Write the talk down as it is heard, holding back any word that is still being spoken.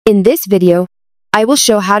In this video, I will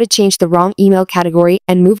show how to change the wrong email category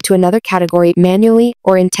and move to another category manually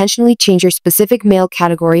or intentionally change your specific mail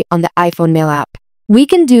category on the iPhone Mail app. We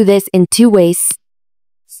can do this in two ways.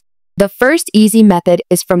 The first easy method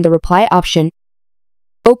is from the reply option.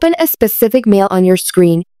 Open a specific mail on your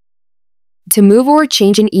screen to move or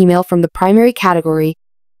change an email from the primary category.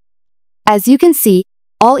 As you can see,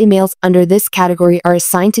 all emails under this category are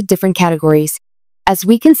assigned to different categories, as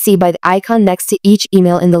we can see by the icon next to each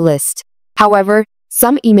email in the list. However,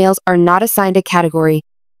 some emails are not assigned a category.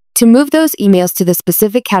 To move those emails to the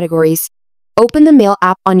specific categories, open the Mail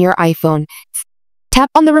app on your iPhone.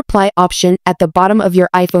 Tap on the reply option at the bottom of your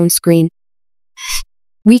iPhone screen.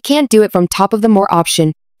 We can't do it from top of the More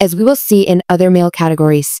option, as we will see in other mail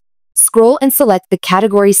categories. Scroll and select the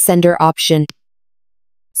Category Sender option.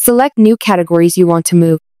 Select new categories you want to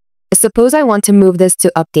move. Suppose I want to move this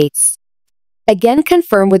to Updates. Again,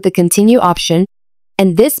 confirm with the Continue option,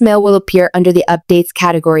 and this mail will appear under the Updates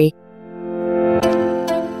category.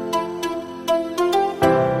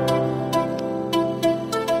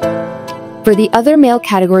 For the other mail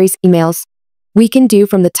categories emails, we can do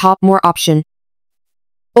from the top More option.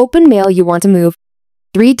 Open mail you want to move.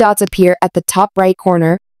 3 dots appear at the top right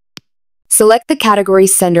corner. Select the Category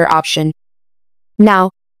Sender option.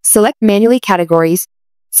 Now, select Manually Categories.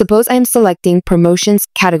 Suppose I am selecting Promotions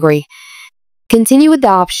category. Continue with the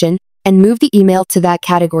option and move the email to that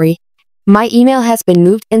category. My email has been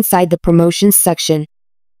moved inside the Promotions section.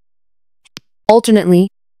 Alternately,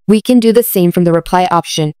 we can do the same from the Reply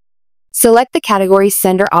option. Select the Category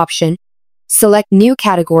Sender option, select New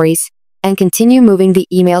Categories, and continue moving the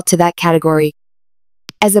email to that category.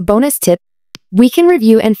 As a bonus tip, we can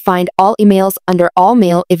review and find all emails under All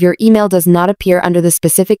Mail if your email does not appear under the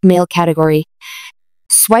specific mail category.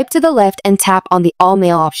 Swipe to the left and tap on the All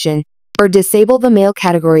Mail option, or disable the mail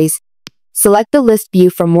categories. Select the List View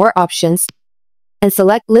for more options, and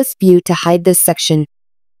select List View to hide this section.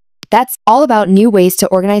 That's all about new ways to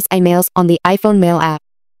organize emails on the iPhone Mail app.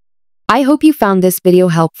 I hope you found this video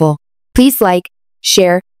helpful. Please like,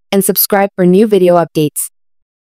 share, and subscribe for new video updates.